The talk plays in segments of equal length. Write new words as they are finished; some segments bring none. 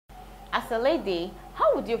as a lady,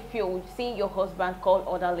 how would you feel seeing your husband call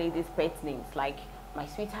other ladies pet names like my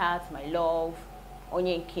sweetheart, my love,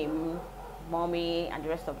 Onye Kim, mommy, and the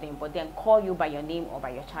rest of them, but then call you by your name or by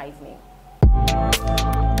your child's name?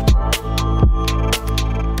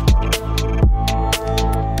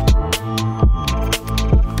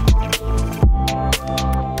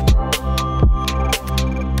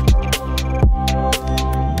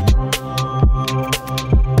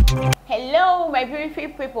 Hello my beautiful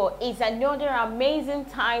people, it's another amazing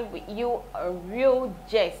time with you, a real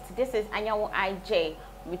gist. This is Anyanwu IJ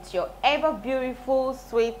with your ever beautiful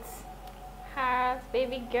sweet heart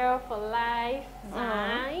baby girl for life.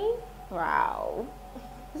 Zine. Wow,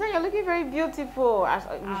 so you're looking very beautiful as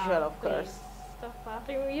usual, of course. Stop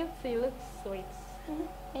laughing, you look sweet.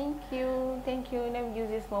 Thank you. Let me use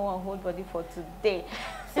this small one whole body for today.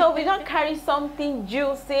 So we don't carry something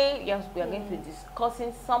juicy. Yes, we are going to be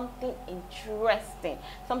discussing something interesting,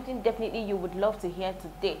 something definitely you would love to hear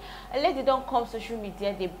today. A lady don't come social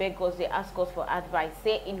media, they beg us, they ask us for advice.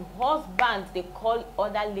 Say in husbands, they call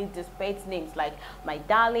other ladies pet names like my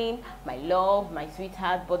darling, my love, my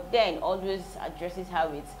sweetheart, but then always addresses her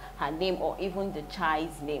with her name or even the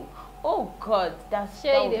child's name. Oh God, that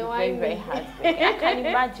would be very, very heartbreaking. I can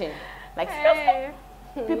imagine. Like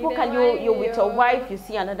people can you with your wife, you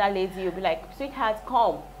see another lady, you'll be like, sweetheart,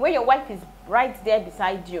 come. When your wife is right there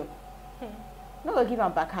beside you, no go give her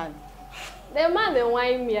backhand. The man they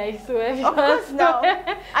whine me, I swear. Of course now.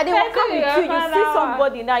 And they will come with you. You see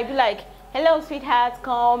somebody now, you be like, hello sweetheart,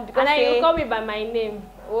 come. Because and then you call me by my name.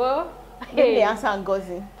 Oh, hey. The answer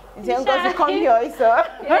Ngozi. Ngozi, come here, so.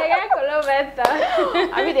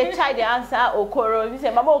 I mean, they try the answer Okoro. You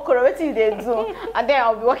say, Mama Okoro, what did they do? And then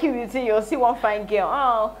I'll be walking with you. You'll see one fine girl.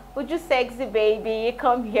 Oh, would you sexy baby?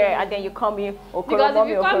 Come here, and then you call me Okoro. Because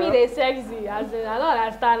Mommy, if you call Okoro. me the sexy, as in, I don't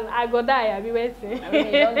understand. I go die. I'll be waiting. I mean,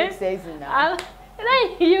 you don't look sexy now.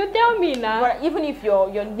 You tell me now. But even if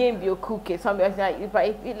your name be Okuke, somebody like if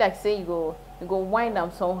like say you go wind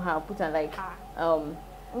them somehow, put on like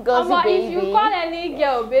Ngozi baby. If you call any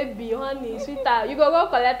girl baby, honey, sweetheart, you go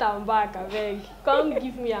collect them back, I beg. Come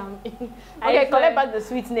give me okay, collect back the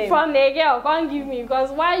sweet name. From the girl, come give me, because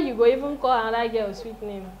why you go even call another girl sweet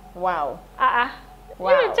name? Wow.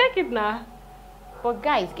 Wow. You check it now. But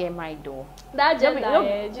guys get married though. That gender,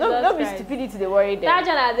 don't be stupidity they worry them. That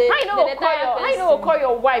gender, how you know call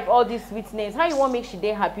your wife all these sweet names? How you want make she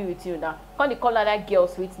dey happy with you now? Can't they call that girl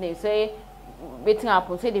sweet name? Say, waiting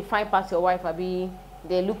happen. Say they find past your wife, abi.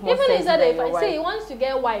 They look more even sexy than your wife. Say once you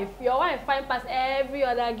get wife, your wife find past every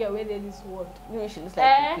other girl within this world. Even she looks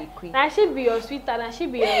like queen. Now she be your sweetheart, and she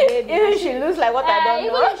be your baby. Even she looks like what I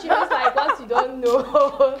don't know. Even if she looks like what you don't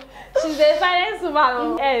know. She's a silent woman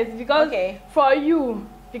on earth because for you.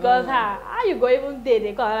 Because how you go even date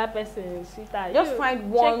they call another person sweetheart. Just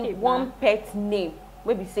find one pet name.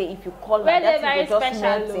 Maybe say if you call her that you just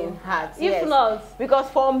melt in heart. If not, because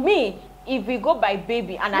for me, if we go by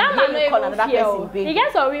baby and I hear you call another person baby. You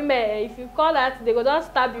get some women, if you call that, they go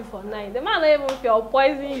just stab you for night. The man don't even feel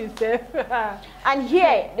poison yourself. And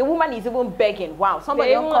here, the woman is even begging. Wow,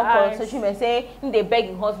 somebody don't come for social media say they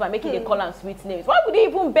begging husband, making they call him sweet names. Why would they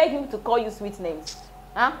even beg him to call you sweet names?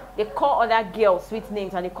 Huh? They call other girls sweet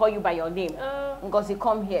names and they call you by your name. Because they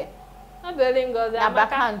come here. I'm believing God. Now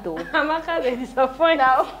backhand though. Amaka they disappoint.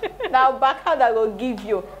 Now backhand I will give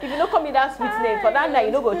you. If you don't call me that sweet name, for that night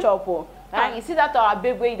you don't go chop. You see that our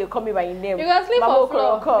baby way they call me by your name. You go sleep on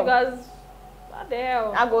floor because what the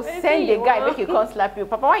hell? I go send the guy make you come slap you.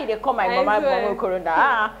 Papa, why they call my mama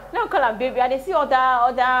Corona? No call her baby. And they see other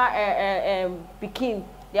bikini.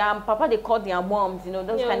 Their papa they call their moms, you know,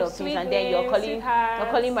 those kind of things, and then you're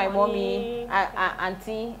calling my mommy,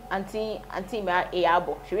 auntie me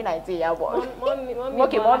Eyabo. She be like Eyabo.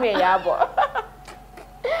 Okay, mommy Eyabo.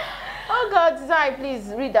 Oh God, Zai,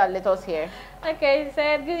 please read that. Let us hear. Okay, it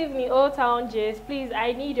said, good evening, Old Town Jays. Please,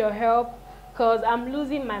 I need your help, cause I'm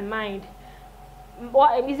losing my mind.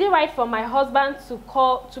 Is it right for my husband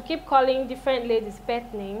to keep calling different ladies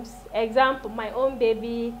pet names? Example, my own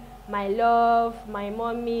baby, my love, my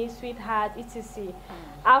mommy, sweetheart, etc.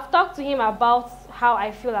 I've talked to him about how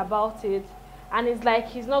I feel about it, and it's like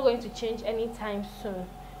he's not going to change anytime soon.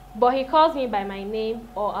 But he calls me by my name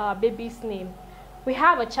or our baby's name. We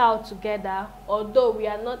have a child together, although we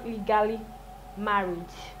are not legally married,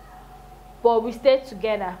 but we stay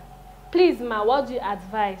together. Please, ma, what do you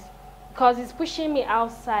advise? Because he's pushing me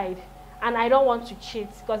outside, and I don't want to cheat,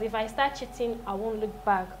 because if I start cheating, I won't look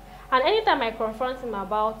back. And anytime I confront him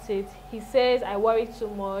about it, he says I worry too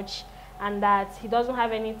much and that he doesn't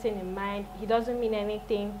have anything in mind, he doesn't mean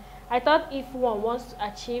anything. I thought if one wants to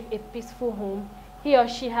achieve a peaceful home, he or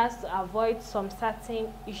she has to avoid some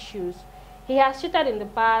certain issues. He has cheated in the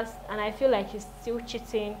past, and I feel like he's still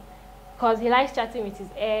cheating because he likes chatting with his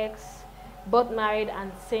ex, both married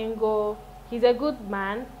and single. He's a good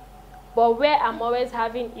man, but where I'm always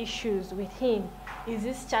having issues with him is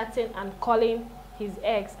this chatting and calling his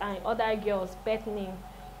ex and other girls pet name.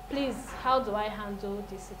 Please, how do I handle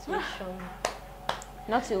this situation?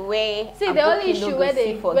 Not to way. See, the only issue where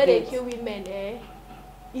they kill women,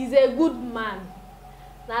 is a good man.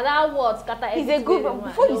 Now that word scatter. He's a good man.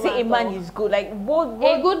 Before you say a man is good, like what?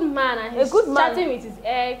 A good man, and he's chatting with his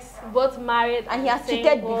ex, both married and he has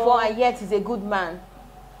cheated before, and yet he's a good man.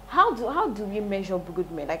 How do we measure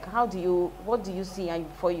good men? Like what do you see, and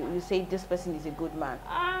before you say this person is a good man?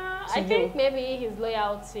 I think maybe his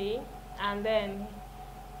loyalty, and then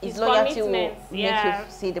his loyalty will make you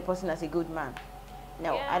see the person as a good man.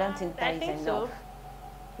 No, I don't think that is enough. So.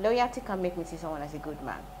 Loyalty can make me see someone as a good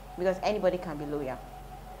man, because anybody can be loyal.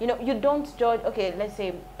 You know, you don't judge. Okay, let's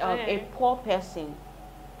say a poor person,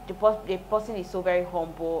 the person is so very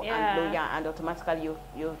humble and loyal, and automatically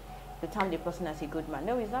you term the person as a good man.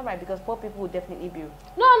 No, it's not right, because poor people will definitely be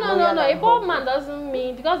no. A poor man doesn't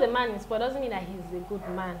mean, because the man is poor doesn't mean that he's a good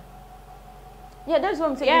man. Yeah, that's what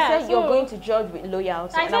I'm saying. You said you're going to judge with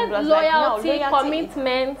loyalty. I said loyalty,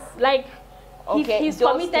 commitment, like he's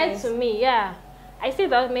committed to me. Yeah, I see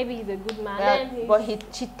that maybe he's a good man. Then but he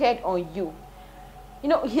cheated on you. You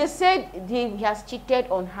know, he said he has cheated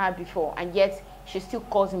on her before, and yet she still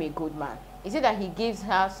calls him a good man. Is it that he gives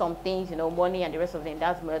her some things, you know, money and the rest of them?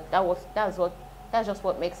 That's just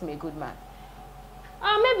what makes him a good man.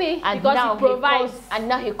 Maybe and because he provides. And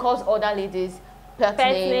now he calls other ladies pet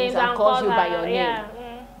names and calls you by your name.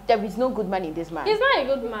 There is no good man in this man. He's not a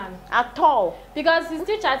good man at all. Because he's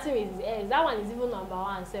still chatting with his ex. That one is even number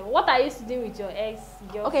one. So what are you still doing with your ex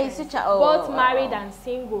girlfriend? Okay, he's still both married and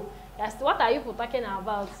single. What are you talking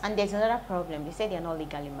about? And there's another problem. They say they're not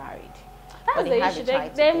legally married. That's the issue.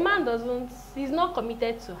 The man he's not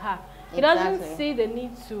committed to her. He doesn't see the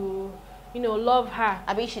need to, love her.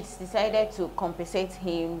 I mean, she's decided to compensate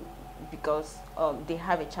him because they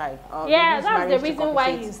have a child. Yeah, that's the reason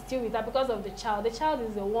why he's still with her, because of the child. The child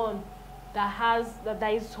is the one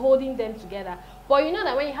that is holding them together. But you know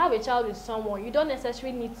that when you have a child with someone, you don't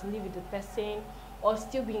necessarily need to live with the person or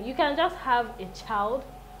still being. You can just have a child,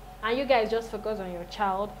 and you guys just focus on your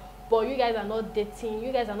child, but you guys are not dating,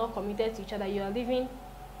 you guys are not committed to each other, you are living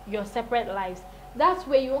your separate lives. That's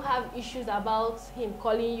where you won't have issues about him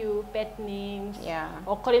calling you pet names,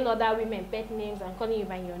 or calling other women pet names and calling you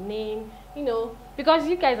by your name, because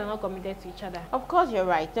you guys are not committed to each other. Of course, you're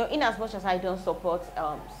right. So, in as much as I don't support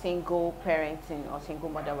single parenting or single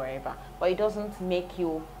mother, wherever, but it doesn't make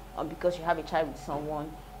you, because you have a child with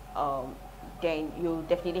someone, then you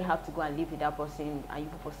definitely have to go and live with that person, and you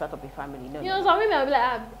people start up a family. No, some women will be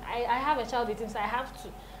like, I have a child with him, so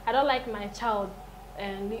I don't like my child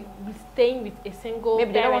staying with a single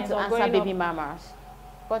maybe they don't want parent to answer baby mamas.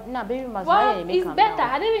 But no, baby mamas, it's better.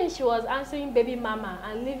 I didn't mean she was answering baby mama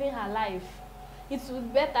and living her life. It would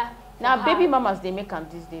be better. Now, baby mamas, they make them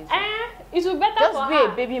these days. It would be better just for be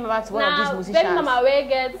her. A baby mama to one of these musicians. Baby mama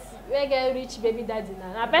where get rich baby daddy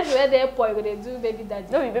now. Now, person where they poor, they do baby daddy.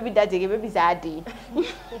 No, baby daddy, baby daddy.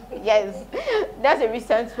 Yes, that's a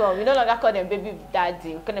recent form. We no longer call them baby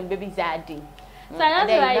daddy. We call them baby daddy. So I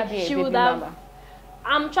just like she would have. Mama.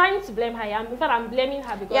 I'm trying to blame her. In fact, I'm blaming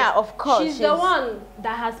her because of course, she's the one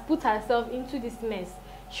that has put herself into this mess.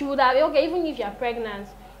 She would have, even if you're pregnant,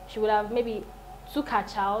 she would have maybe took her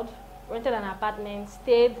child, rented an apartment,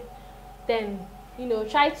 stayed, then,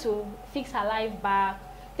 tried to fix her life back.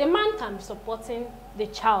 The man can be supporting the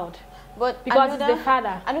child, but because it's the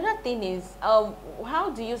father. Another thing is, how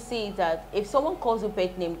do you see that if someone calls you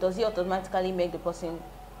pet name, does he automatically make the person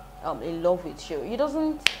in love with you? He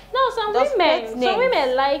doesn't. No, some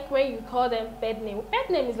women like when you call them pet name. Pet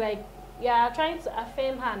name is like you are trying to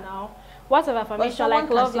affirm her now. Whatever affirmation, like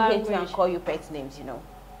love language. Hate you and call you pet names,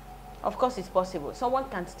 Of course, it's possible. Someone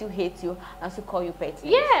can still hate you and still call you pet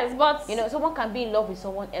names. Yes, but someone can be in love with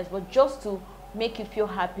someone else, but just to make you feel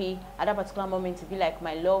happy at that particular moment, to be like,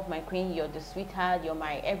 my love, my queen, you're the sweetheart, you're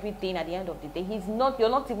my everything. At the end of the day, you're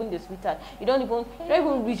not even the sweetheart. You don't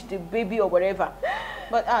even reach the baby or whatever.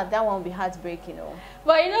 But that one will be heartbreaking,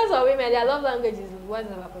 But some women, their love language is words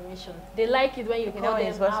of affirmation. They like it when you call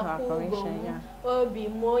them affirmation,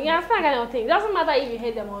 Obimo. Yeah, it's that kind of thing. It doesn't matter if you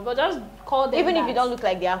hate them or but just call them. Even if you don't look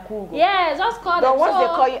like they are cool. Yeah, just call them. But once they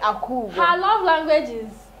call you Akugo. Her love language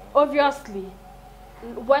is obviously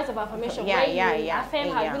words of affirmation. Affirm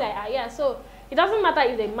her, be like, so it doesn't matter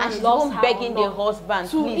if the man loves her begging the husband,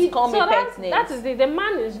 please call me pet names. That is the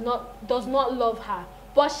man does not love her,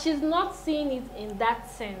 but she's not seeing it in that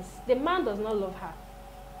sense. The man does not love her.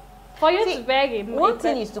 For you to beg him, one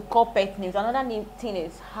thing is to call pet names. Another thing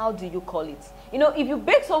is, how do you call it? You know, if you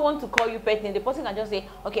beg someone to call you pet name, the person can just say,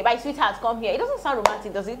 okay, my sweetheart, come here. It doesn't sound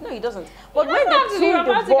romantic, does it? No, it doesn't. But when they tune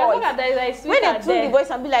the voice,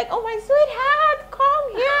 and be like, oh, my sweetheart,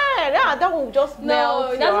 come here. Yeah, that will just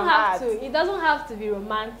melt your heart. It doesn't have to be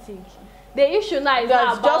romantic. The issue now is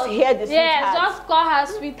not about, just hear the sweetheart. Yeah, just call her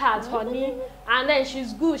sweetheart, honey, and then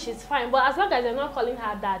she's good, she's fine. But as long as you're not calling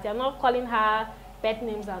her that, you're not calling her pet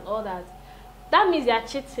names and all that, that means you're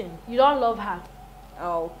cheating. You don't love her.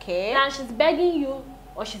 Okay. And she's begging you,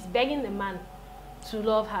 or she's begging the man to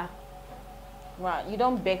love her. Right. You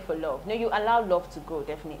don't beg for love. No, you allow love to grow.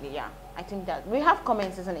 Definitely, yeah. I think that we have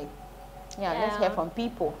comments, isn't it? Yeah. Let's hear from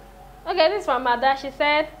people. Okay, this is from Mada. She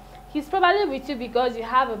said, he's probably with you because you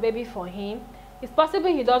have a baby for him. It's possible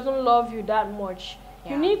he doesn't love you that much.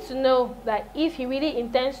 Yeah. You need to know that if he really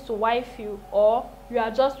intends to wife you, or you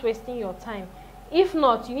are just wasting your time. If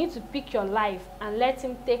not, you need to pick your life and let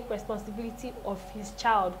him take responsibility of his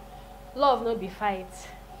child. Love no be fight.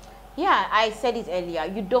 Yeah, I said it earlier.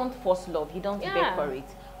 You don't force love. You don't beg for it.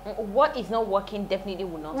 What is not working definitely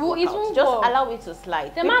will not work out. Just allow it to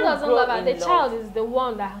slide. The man doesn't love her. The child is the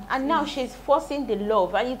one that... And now she's forcing the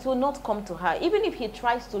love, and it will not come to her. Even if he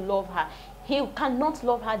tries to love her, he cannot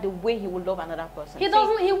love her the way he would love another person. He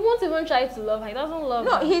doesn't. He won't even try to love her. He doesn't love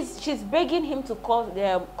her. No, she's begging him to call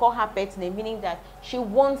her pet name, meaning that she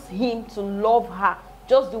wants him to love her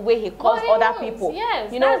just the way he calls other people.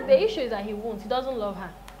 Yes, that's the issue, is that he won't. He doesn't love her.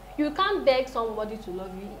 You can't beg somebody to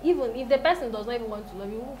love you, even if the person does not even want to love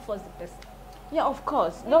you. You will force the person. Yeah, of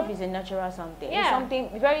course. Love is a natural something. Yeah. It's something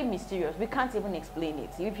very mysterious. We can't even explain it.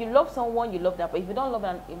 If you love someone, you love that. But if you don't love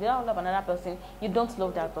another person, you don't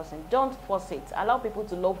love that person. Don't force it. Allow people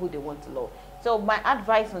to love who they want to love. So my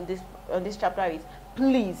advice on this chapter is,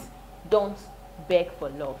 please don't beg for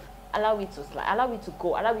love. Allow it to slide. Allow it to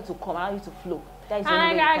go. Allow it to come. Allow it to flow. That is the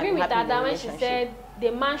only way I agree with that when she said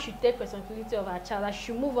the man should take responsibility of her child. That she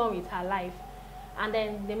should move on with her life. And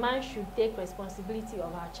then the man should take responsibility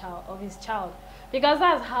of her child, of his child, because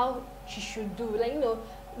that's how she should do. Like, you know,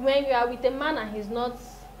 when you are with a man and he's not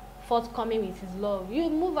forthcoming with his love, you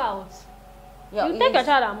move out. Yeah, you take your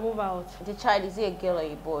child and move out. The child, is he a girl or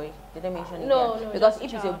a boy? Did I mention it? No, because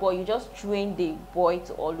if it's a boy, you just train the boy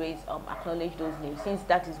to always acknowledge those names, since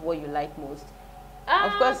that is what you like most.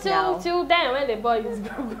 Of course, till then, when the boy is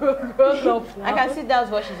grown up now. I can see that's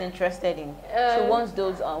what she's interested in. She wants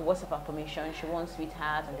those words of affirmation. She wants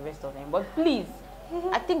sweetheart and the rest of them. But please,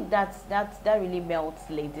 I think that really melts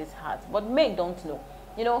ladies' hearts. But men don't know.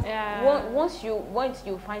 You know, once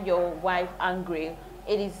you find your wife angry,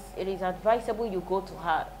 it is advisable you go to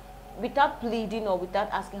her without pleading or without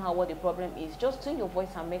asking her what the problem is. Just tune your voice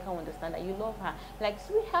and make her understand that you love her. Like,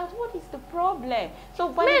 sweetheart, what is the problem?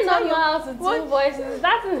 So men don't know how to tune voices.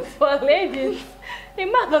 That is for ladies. A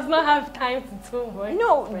man does not have time to tune voice.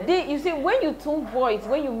 No, you see, when you tune voice,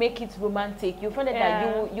 when you make it romantic, you find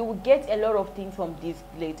that you will get a lot of things from this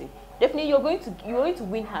lady. Definitely, you're going to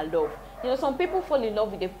win her love. You know, some people fall in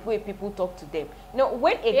love with the way people talk to them. You know,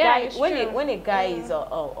 when a guy is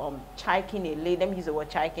chiking a lady, let me use the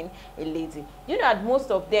word chiking a lady. You know, that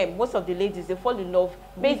most of the ladies, they fall in love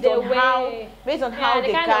based on how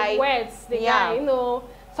the kind guy of words the guy, you know.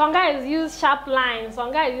 Some guys use sharp lines, some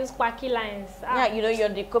guys use quacky lines. Yeah, you know, you're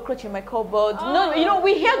the cockroach in my cupboard. No, you know,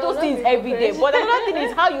 we hear those things every day. But another thing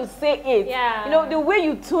is how you say it. Yeah. You know, the way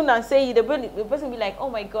you tune and say it, the person will be like, oh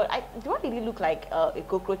my God, why did he look like a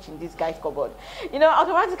cockroach in this guy's cupboard? You know,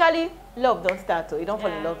 automatically, love don't start, so you don't fall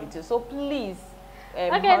in love with you. So please,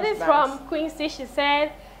 okay, this from Quincy. She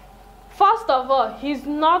said, first of all, he's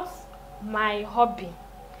not my hobby.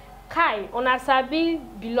 Kai, onasabi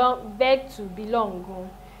beg to belong.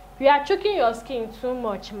 You are choking your skin too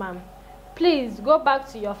much, ma'am. Please go back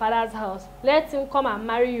to your father's house. Let him come and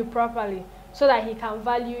marry you properly so that he can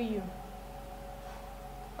value you.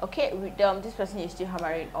 Okay, this person is still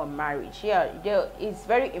hammering on marriage. Yeah, it's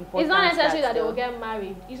very important. It's not necessary that they will get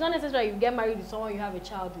married. It's not necessary that you get married with someone you have a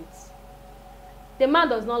child with. The man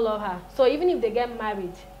does not love her. So even if they get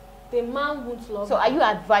married, the man won't love her. So are you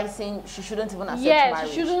advising she shouldn't even accept marriage? Yes,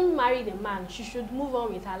 she shouldn't marry the man. She should move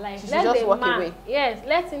on with her life. She should just walk away. Yes,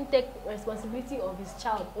 let him take responsibility of his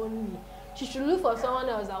child only. She should look for someone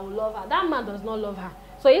else that will love her. That man does not love her.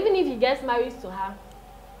 So even if he gets married to her,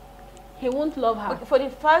 he won't love her. Okay, for the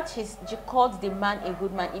fact she called the man a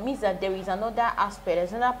good man, it means that there is another aspect,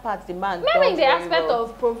 there's another part the man Maybe does the very aspect well.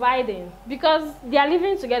 of providing, because they are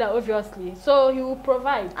living together, obviously. So he will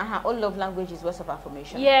provide. And her own love language is words of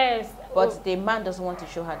affirmation. Yes. But the man doesn't want to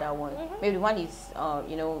show her that one. Maybe the one is,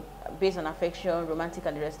 you know, based on affection, romantic,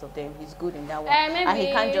 and the rest of them. He's good in that one. And he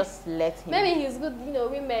can't just let him. Maybe he's good, you know,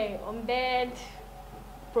 women on bed,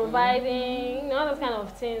 providing, you know, all those kind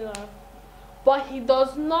of things. But he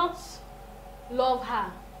does not love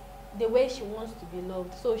her the way she wants to be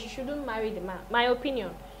loved. So she shouldn't marry the man. My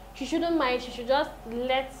opinion. She shouldn't marry. She should just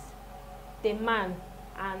let the man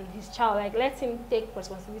and his child, like, let him take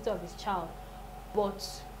responsibility of his child. But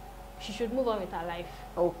she should move on with her life.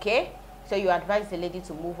 Okay. So you advise the lady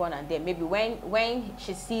to move on, and then maybe when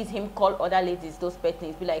she sees him call other ladies those pet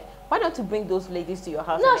things, be like, why don't you bring those ladies to your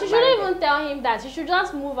house? No, she shouldn't even tell him that. She should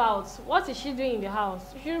just move out. What is she doing in the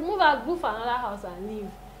house? She should move out, move for another house and live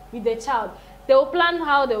with the child. They will plan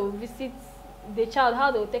how they will visit the child,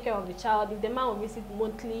 how they will take care of the child. If the man will visit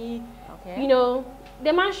monthly, you know,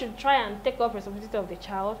 the man should try and take up responsibility of the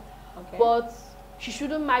child. Okay. But she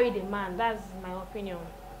shouldn't marry the man. That's my opinion.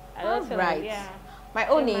 I don't feel like, yeah. My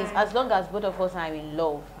own is, as long as both of us are in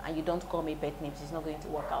love and you don't call me pet names, it's not going to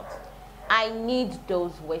work out. I need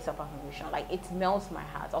those words of affirmation. Like, it melts my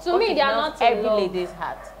heart. Of to course, me, they are not every love. lady's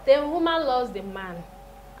heart. The woman loves the man,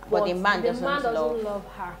 but the man doesn't love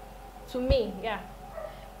her. To me, yeah.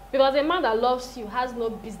 Because a man that loves you has no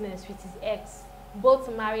business with his ex, both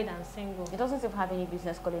married and single. He doesn't even have any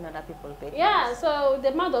business calling other people pet names. Yeah, so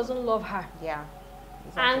the man doesn't love her. Yeah.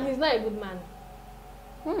 Exactly. And he's not a good man.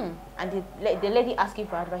 And the lady asking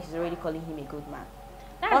for advice is already calling him a good man.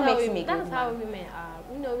 That's how women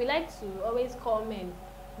are. You know, we like to always call men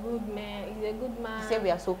good man. He's a good man. You say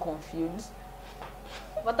we are so confused.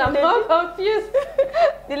 But I'm not confused.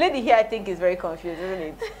 The lady here, I think, is very confused, isn't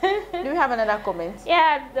it? Do we have another comment?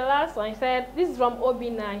 Yeah, the last one. He said, this is from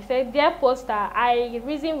Obina. He said, dear poster, I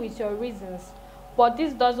reason with your reasons, but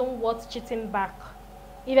this doesn't worth cheating back.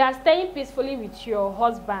 If you are staying peacefully with your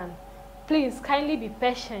husband, please kindly be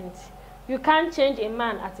patient. You can't change a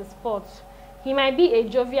man at a spot. He might be a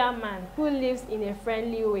jovial man who lives in a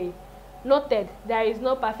friendly way. Noted, there is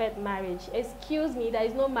no perfect marriage. Excuse me, there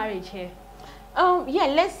is no marriage here. Yeah,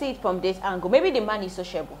 let's see it from this angle. Maybe the man is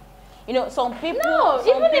sociable. You know, some people... No,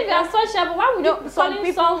 even if you are sociable, why would you be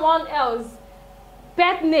calling someone else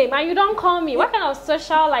pet name and you don't call me? What kind of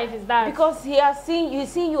social life is that? Because he has seen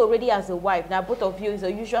you already as a wife. Now both of you is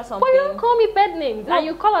a usual something. But you don't call me pet names and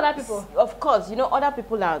you call other people. Of course, you know, other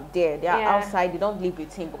people are there. They are outside. They don't live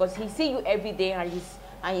with him because he see you every day and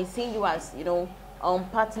he see you as, you know,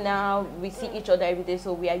 partner. We see each other every day,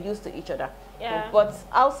 so we are used to each other. Yeah. But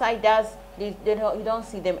outsiders, you don't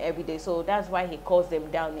see them every day, so that's why he calls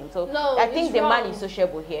them down name. So no, I think the man is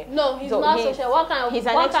sociable here. No, he's not sociable. What kind of he's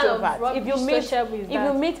an extrovert. If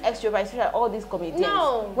you meet extroverts, all these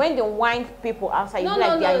comedians, when they wind people outside, you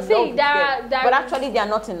like they are in love with them. But actually they are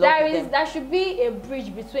not in love with them. There should be a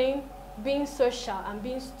bridge between being social and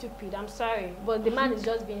being stupid. I'm sorry, but the man is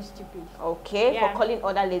just being stupid. Okay, for calling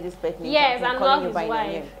other ladies pet names. Yes, and not his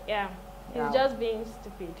wife. Yeah, he's just being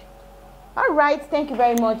stupid. All right, thank you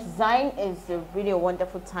very much, Zain. It's really a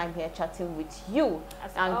wonderful time here chatting with you.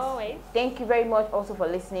 As always. Thank you very much also for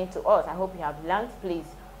listening to us. I hope you have learned. Please,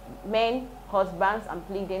 men, husbands, I'm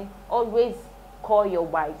pleading, always call your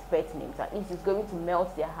wives pet names. At least it's going to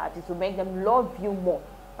melt their heart. It will make them love you more.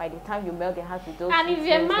 By the time you melt their heart with those and if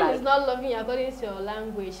your man is not loving you according to your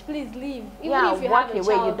language, please leave. Even if you walk have a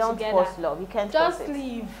away. child You don't together, force love. You can't just force it.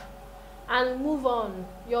 leave and move on.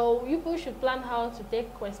 Your people should plan how to take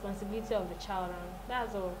responsibility of the child, and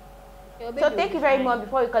that's all. So thank you very much.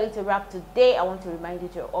 Before we call it a wrap today, I want to remind you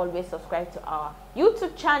to always subscribe to our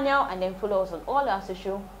YouTube channel and then follow us on all our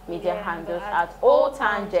social media handles at Old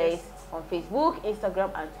Town Gist on Facebook,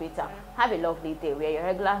 Instagram, and Twitter. Have a lovely day. We are your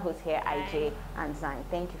regular hosts here, IJ and Zain.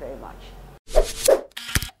 Thank you very much.